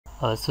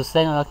สุดท้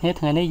ายเราเนี่ย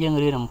ทั้งนี้ยัง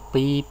เรียน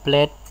ปีเพล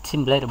ททิ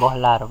มเพลทរបស់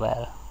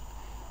Laravel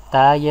แ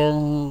ต่ยัง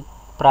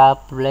ปราบ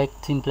เพลท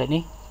ทิมเพลท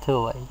นี้เท่า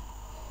ไหร่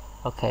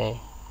โอเค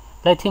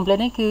เพลททิมเพลท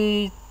นี้คือ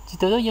จิต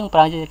ตัวยังปร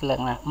าบจะเรียก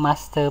นะ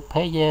master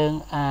page ยัง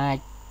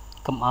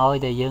กำเอา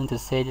แต่ยังตัว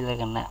เซตเรีย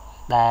กนะ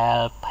แต่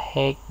เพ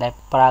จแต่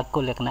ปราก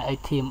ฏเรียกนะ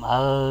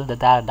HTML แต่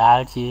ได้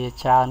จี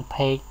จานเพ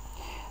จ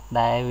แ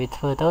ต่วิ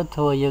ธี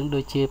ตัวยังโด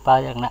ยจีปรา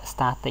เรียกนะ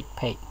static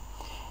page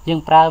ยัง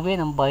ปราบไว้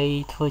นำไป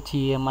ทัว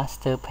จี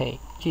master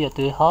page ជាឧ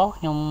ទាហរណ៍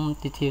ខ្ញុំ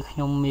ទីខ្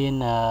ញុំមាន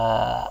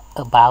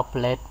about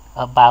plate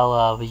about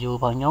view រ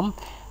បស់ខ្ញុំ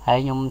ហើយ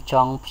ខ្ញុំច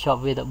ង់ភ្ជាប់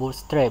វាទៅ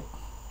bootstrap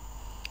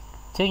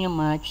អញ្ចឹងខ្ញុំ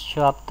អាចភ្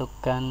ជាប់ទៅ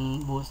កាន់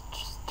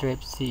bootstrap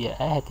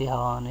CSS ឧទាហ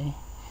រណ៍នេះ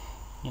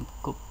ខ្ញុំ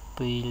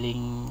copy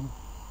link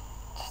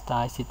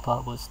style sheet រប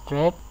ស់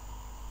bootstrap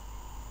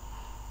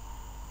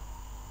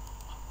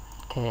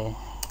អូខេ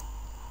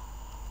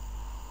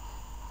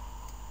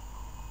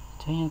អ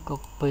ញ្ចឹងខ្ញុំ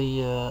copy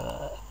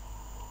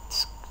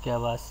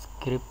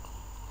JavaScript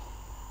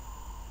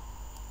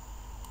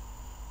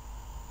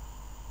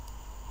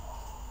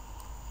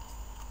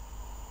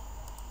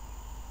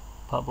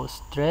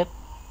bootstrap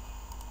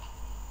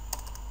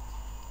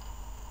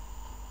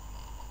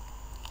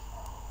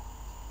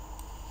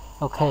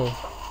ok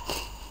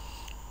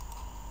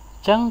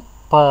chẳng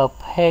per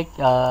page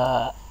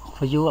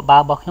view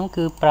about របស់ខ្ញុំ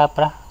គឺប្រើ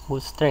ប្រាស់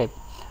bootstrap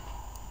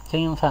អញ្ចឹង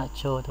ខ្ញុំសាក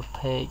ចូលទៅ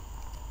page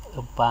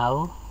about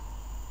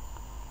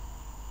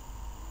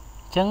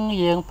អញ្ចឹង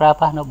យើងប្រើ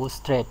ប្រាស់នៅ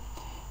bootstrap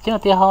អញ្ចឹង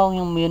ឧទាហរណ៍ខ្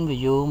ញុំមាន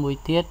view មួយ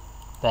ទៀត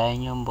តែ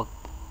ខ្ញុំ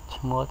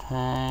ឈ្មោះ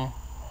ថា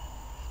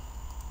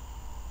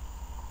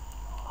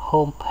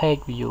home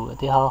page view ឧ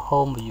ទាហរណ៍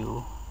home view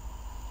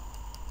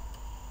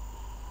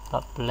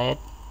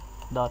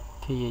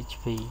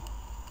 .plate.php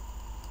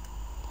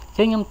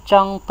ចឹងខ្ញុំច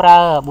ង់ប្រើ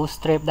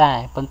bootstrap ដែរ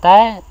ប៉ុន្តែ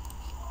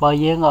បើ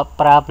យើងអត់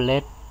ប្រើ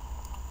plate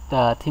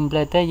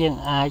template ទេយើង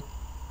អាច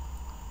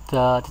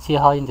ជា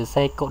ហោយើងទៅ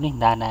សេកូដនេះ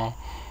ដែរណា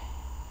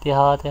ឧទាហ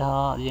រណ៍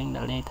យើង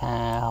ដាក់លេខថា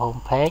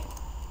home page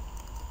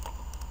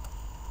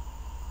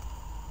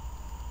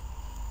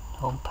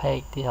ឧ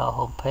ទាហរណ៍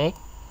home page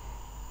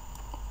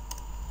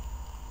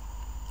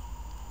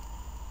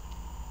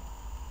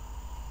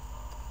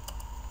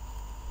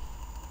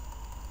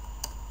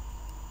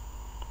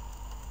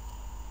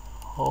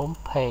home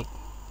page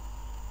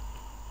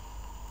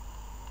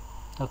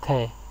អូ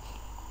ខេអ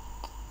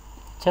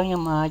ញ្ចឹងខ្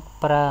ញុំអាច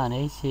ប្រើ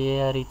នេះជា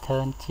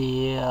return ជា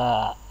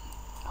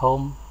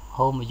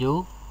home view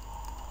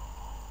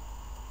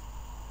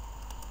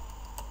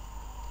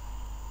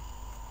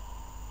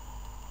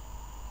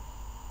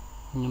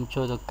ខ្ញុំ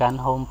ចូលទៅកាន់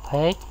home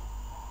page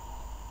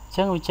អញ្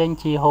ចឹងវាចេញ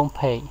ជា home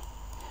page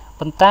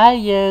ប៉ុន្តែ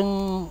យើង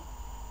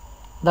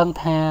ដឹង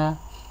ថា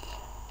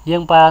យើ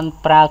ងបាន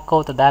ប្រើកូ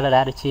ដដដែល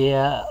ដូចជា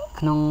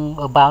ក្នុង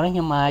about នេះខ្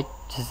ញុំអាច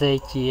សរសេរ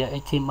ជា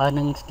HTML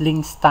និង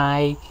link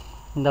style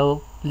នៅ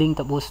link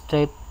ទៅ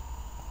bootstrap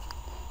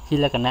ជា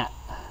លក្ខណៈ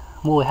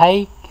មួយហើយ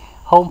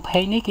home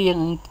page នេះគឺយើង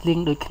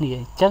link ដូចគ្នាអ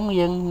ញ្ចឹង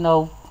យើង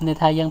នៅ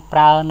ថាយើងប្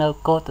រើនៅ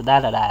កូដដដែ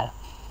លអ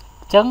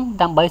ញ្ចឹង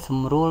ដើម្បីស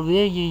ម្រួល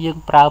វាយើង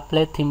ប្រើ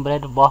plate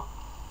template របស់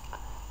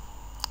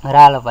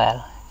Laravel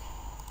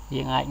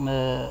យើងអាចមើ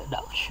ល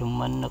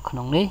document នៅក្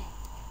នុងនេះ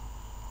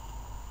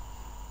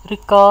ឬ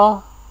ក៏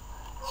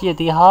ជាឧ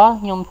ទាហរណ៍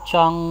ខ្ញុំច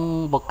ង់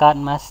បង្កើត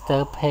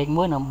master page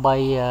មួយដើម្បី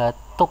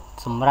ទុក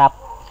សម្រាប់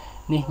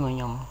នេះមួយខ្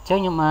ញុំអញ្ចឹង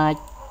ខ្ញុំអាច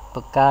ប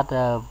ង្កើត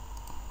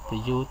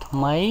view ថ្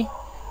មី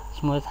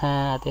ឈ្មោះថា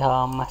ឧទាហរ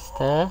ណ៍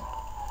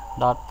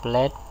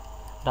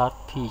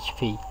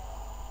master.plate.php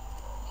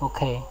អូ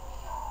ខេអ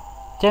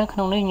ញ្ចឹងក្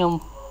នុងនេះខ្ញុំ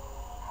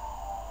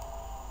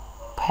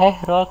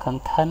paste រាល់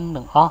content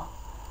ទាំងអស់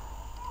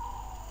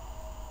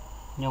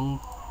ខ្ញុំ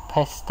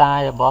paste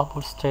style របស់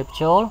bootstrap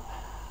ចូល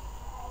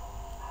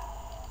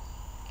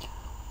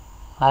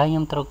ហើយខ្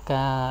ញុំត្រូវ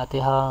ការឧទា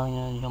ហរណ៍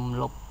ខ្ញុំ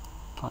លុប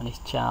នេះ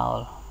ចោល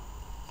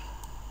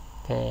អូ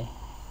ខេអ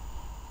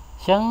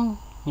ញ្ចឹង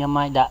ខ្ញុំ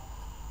អាចដាក់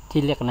ជា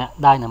លក្ខណៈ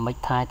dynamic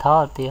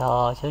title ឧទាហ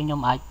រណ៍អញ្ចឹងខ្ញុំ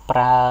អាចប្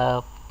រើ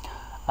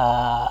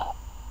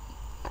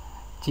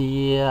ជា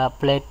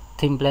plate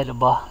template រ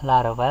បស់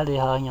Laravel ឧទា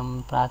ហរណ៍ខ្ញុំ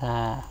ប្រើថា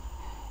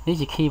នេះ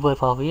ជា keyword រ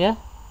បស់វាអ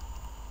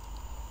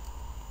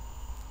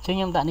ញ្ចឹង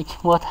ខ្ញុំដាក់នេះ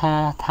ឈ្មោះថា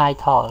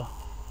title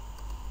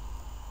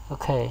អូ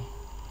ខេអ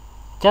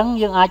ញ្ចឹង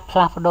យើងអាចផ្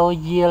លាស់ប្ដូរ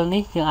yield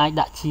នេះយើងអាច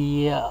ដាក់ជា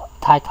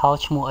title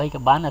ឈ្មោះអីក៏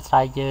បានអាស្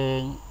រ័យយើ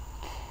ង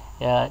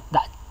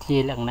ដាក់ជា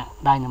លក្ខណៈ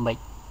dynamic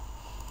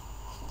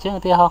អញ្ចឹងឧ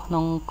ទាហរណ៍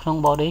ក្នុង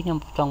body ខ្ញុំ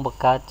ចង់បង្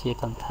កើតជា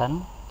content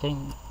អញ្ចឹង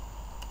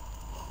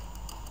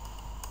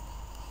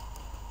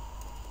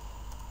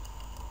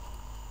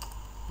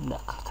ដា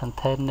ក់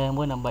container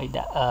មួយដើម្បី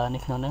ដាក់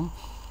នេះក្នុងហ្នឹង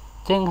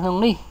អញ្ចឹងក្នុង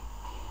នេះ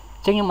អ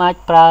ញ្ចឹងខ្ញុំអាច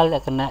ប្រើល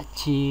ក្ខណៈ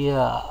ជា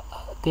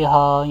ឧទាហ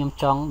រណ៍ខ្ញុំ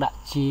ចង់ដាក់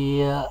ជា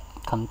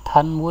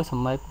content មួយស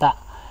ម្រាប់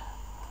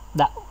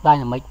ដាក់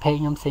dynamic page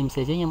ខ្ញុំផ្សេងៗខ្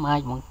ញុំអា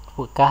ចបង្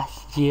កើត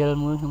yield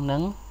មួយក្នុងហ្នឹ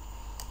ង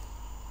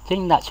អញ្ចឹង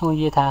ដាក់ឈ្មោះ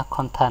វាថា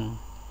content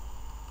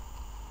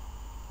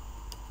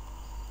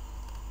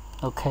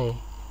អូខេអ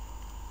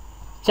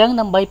ញ្ចឹង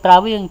ដើម្បីប្រើ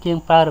វាយើង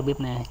ប្រើរបៀប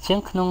ណាអញ្ចឹង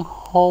ក្នុង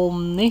home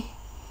នេះ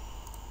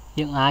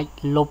យើងអាច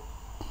លុប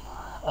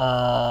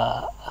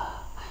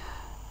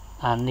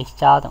អានេះ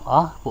ចោលទាំងអ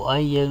ស់ពួកអី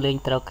យើងលេង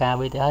ត្រូវការ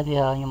វាទៅហើយ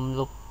ខ្ញុំ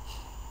លុប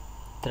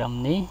ត្រឹម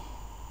នេះ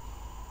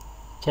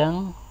ចឹង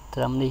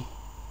ត្រឹមនេះ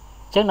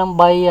ចឹងដើម្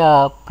បី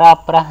ប្រើ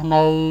ប្រាស់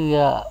នៅ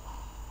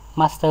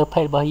master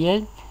page របស់យើ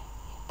ង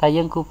តែ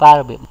យើងគូប្រើរ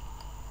បៀប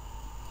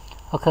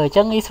អូខេ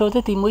ចឹងនេះស្រួលទៅ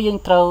ទី1យើង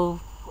ត្រូវ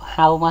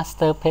ហៅ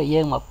master page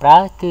យើងមកប្រើ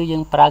គឺយើ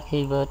ងប្រើ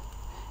keyword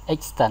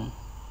extend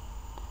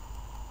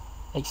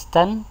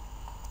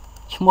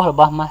ឈ្មោះរ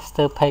បស់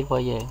master page រប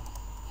ស់យើង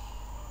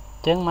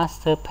ចឹង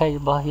master page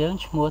របស់យើង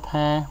ឈ្មោះ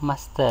ថា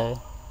master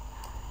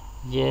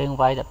យើង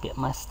វាយតែពាក្យ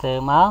master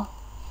មក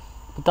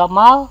បន្ទាប់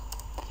មក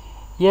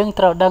យើង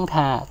ត្រូវដឹង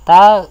ថា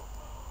តើ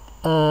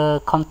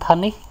content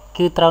នេះ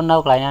គឺត្រូវនៅ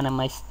កន្លែងណា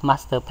នៃ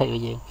master page រប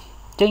ស់យើង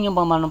ចឹងខ្ញុំ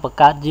បានបង្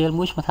កើត yield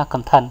មួយឈ្មោះថា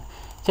content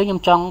ចឹងខ្ញុំ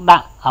ចង់ដា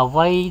ក់អ្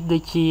វីដូ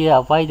ចជា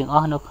អ្វីទាំងអ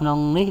ស់នៅក្នុង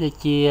នេះដូច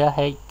ជា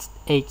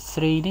h3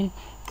 នេះ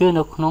គឺ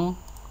នៅក្នុង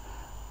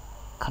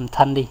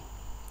content នេះ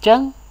ចឹង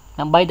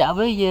ដើម្បីដាក់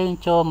វាយើង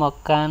ចូលមក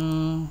កាន់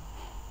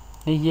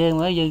នេះយើង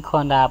មើលយើងគ្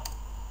រាន់តែ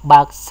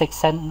បើក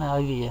section ឲ្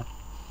យវា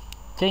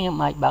ចឹងខ្ញុំ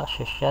អាចបើក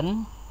section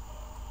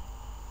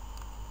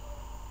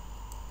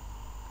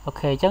អូ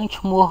ខេចឹង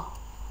ឈ្មោះ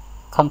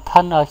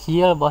content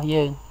របស់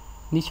យើង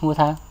នេះឈ្មោះ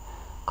ថា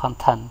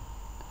content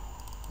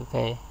អូ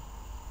ខេ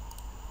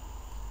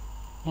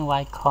ខ្ញុំវា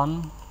យ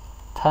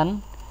content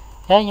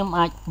ហើយខ្ញុំ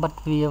អាចបិទ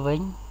វាវិ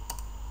ញ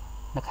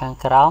នៅខាង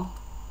ក្រោម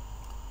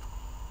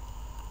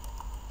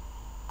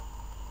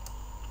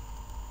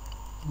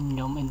ខ្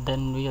ញុំ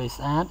indent វាឲ្យ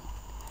ស្អាត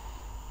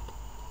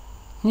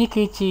នេះ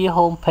គឺជា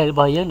home page រ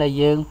បស់យើងដែល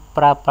យើង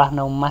ប្រើប្រាស់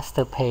នៅ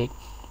master page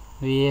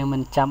វាមិ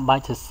នចាំបា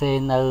ច់សរសេរ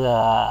នៅ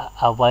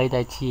អ្វី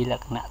ដែលជាល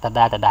ក្ខណៈដ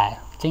ដែល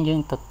អញ្ចឹងយើង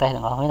ទៅតេស្ត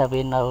ទាំងអស់នេះថា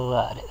វានៅ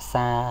រក្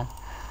សា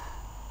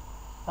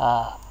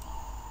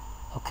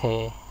អូខេឥ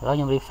ឡូវខ្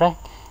ញុំ refresh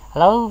ឥ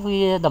ឡូវ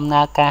វាដំ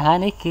ណើរការហើយ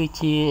នេះគឺ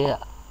ជា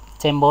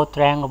tempo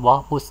trend រប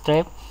ស់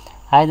bootstrap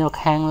ហើយនៅ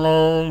ខាងលើ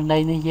នៃ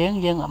នេះយើ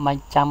ងអត់បា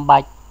ច់ចាំបា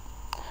ច់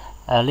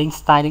link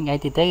styling អី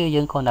ទេ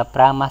យើងគ្រាន់តែ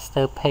ប្រើ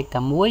master page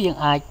តែមួយយើង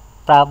អាច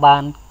ប្រើបា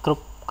នគ្រ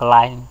ប់កន្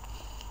លែង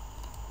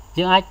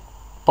យើងអាច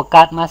បង្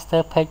កើត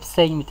master page ផ្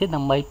សេងមួយទៀត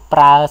ដើម្បីប្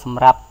រើស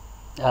ម្រាប់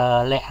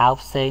layout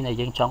ផ្សេងដែល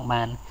យើងចង់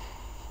បាន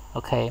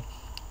អូខេអ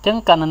ញ្ចឹង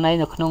ករណី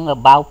នៅក្នុង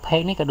about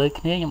page នេះក៏ដូច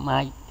គ្នាខ្ញុំអា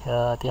ចឧ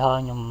ទាហរ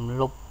ណ៍ខ្ញុំ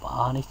លុបអ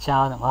ស់នេះចោ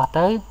លទាំងអស់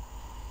ទៅ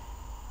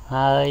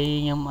ហើយ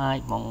ខ្ញុំអាច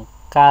បង្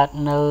កើត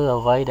នៅ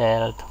អ្វីដែ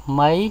លថ្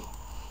មី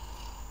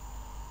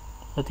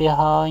ឧទា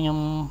ហរណ៍ខ្ញុំ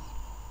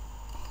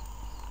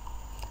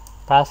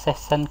ប្រើ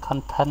section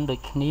content ដូច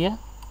គ្នា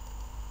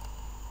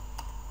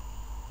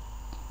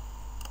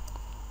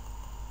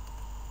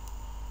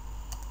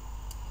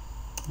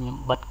ខ្ញុំ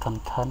បិទ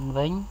content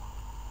វិញ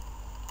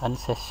end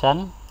session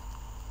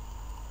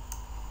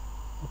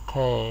អូ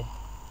ខេ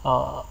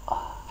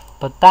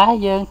ប៉ុន្តែ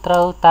យើងត្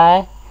រូវតែ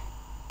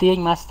ទាញ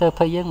master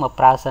page យើងមក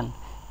ប្រើសិន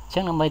អញ្ចឹ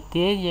ងដើម្បី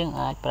ទាញយើង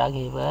អាចប្រើ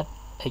keyword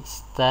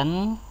extend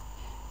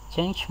អញ្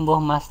ចឹងឈ្មោះ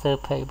master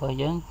page របស់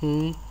យើងគឺ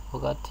ប្រ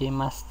កាសជា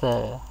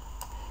master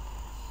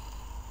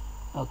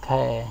អូ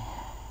ខេ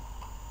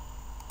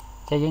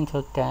ចឹងយើងធ្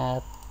វើការ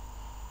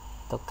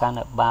ទៅកាន់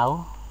about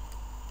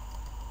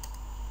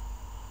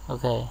អូ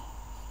ខេអ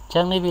ញ្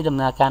ចឹងនេះវាដំ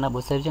ណើរការនៅ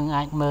bootstrap យើង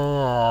អាចមើល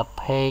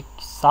page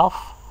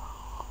soft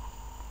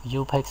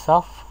view page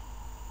soft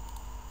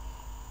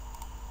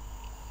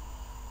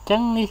ចឹ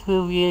ងនេះគឺ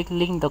វា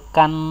link ទៅ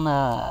កាន់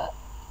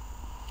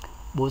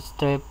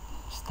bootstrap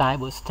style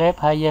bootstrap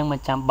ហើយយើងមិន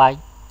ចាំបាច់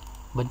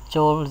បញ្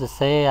ចូលសរ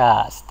សេរ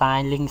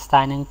style link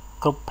style នឹង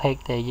គ្រប់ page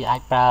ទេយើងអា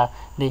ចប្រើ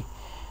នេះ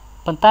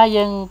ប៉ុន្តែ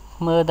យើង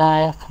មើលដែ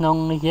រក្នុង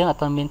នេះយើងអត់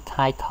ទាន់មាន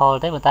title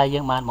ទេប៉ុន្តែយើ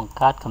ងបានបង្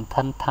កើត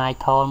content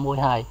title មួយ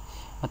ហើយ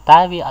ប៉ុន្តែ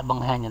វាអត់ប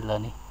ង្ហាញនៅលើ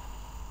នេះ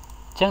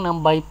អញ្ចឹងដើ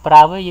ម្បីប្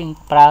រើវាយើង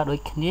ប្រើដូច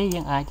គ្នាយើ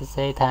ងអាចសរ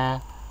សេរថា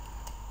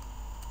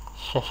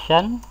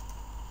session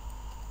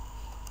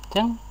អញ្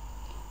ចឹង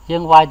យើ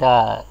ងវាយតែ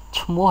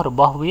ឈ្មោះរ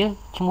បស់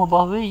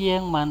វាយើ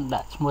ងបាន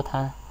ដាក់ឈ្មោះ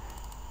ថា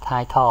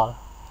title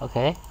អូ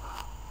ខេអ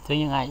ញ្ចឹង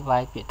យើងអាចវា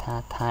យពាក្យថា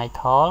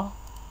title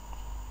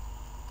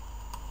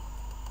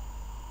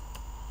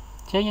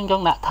អញ្ចឹងយើងច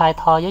ង់ដាក់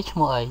title យើងឈ្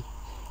មោះអីអ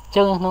ញ្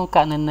ចឹងក្នុងក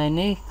រណី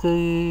នេះគឺ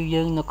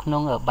យើងនៅក្នុ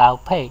ង about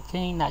page អញ្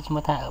ចឹងដាក់ឈ្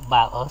មោះថា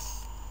about us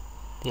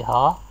ទី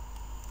ហោ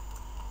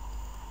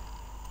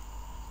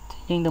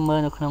យើងទៅមើល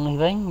នៅក្នុងនេះ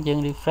វិញយើង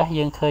refresh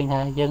យើងឃើញថា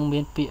យើងមា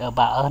នពាក្យ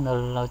about us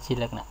នៅជា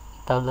លក្ខណៈ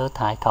ទៅលើ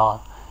title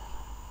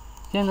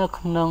យើងនៅ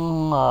ក្នុង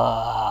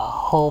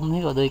home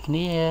នេះក៏ដូចគ្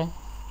នា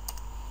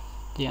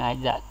យើងអាច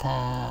ដាក់ថា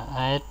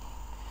add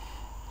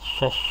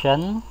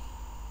session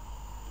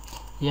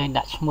យើង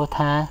ដាក់ឈ្មោះ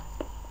ថា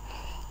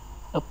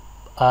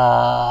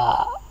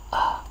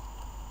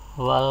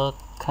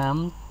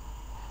welcome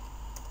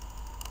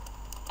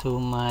to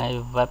my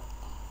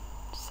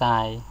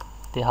website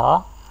ទីហោ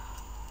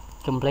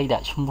ចំលេចដា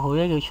ក់ឈ្មោះ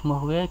វាគឺឈ្មោះ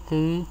វា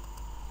គឺ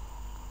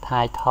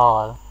title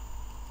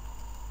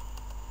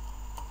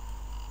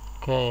អូ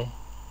ខេ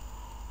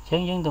អញ្ចឹ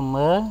ងយើងទៅ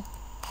មើល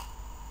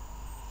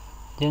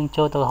យើង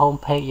ចូលទៅ home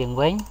page យើង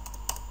វិញ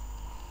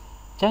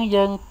អញ្ចឹង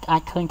យើងអា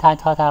ចឃើញ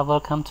title ថា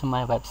welcome to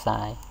my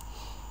website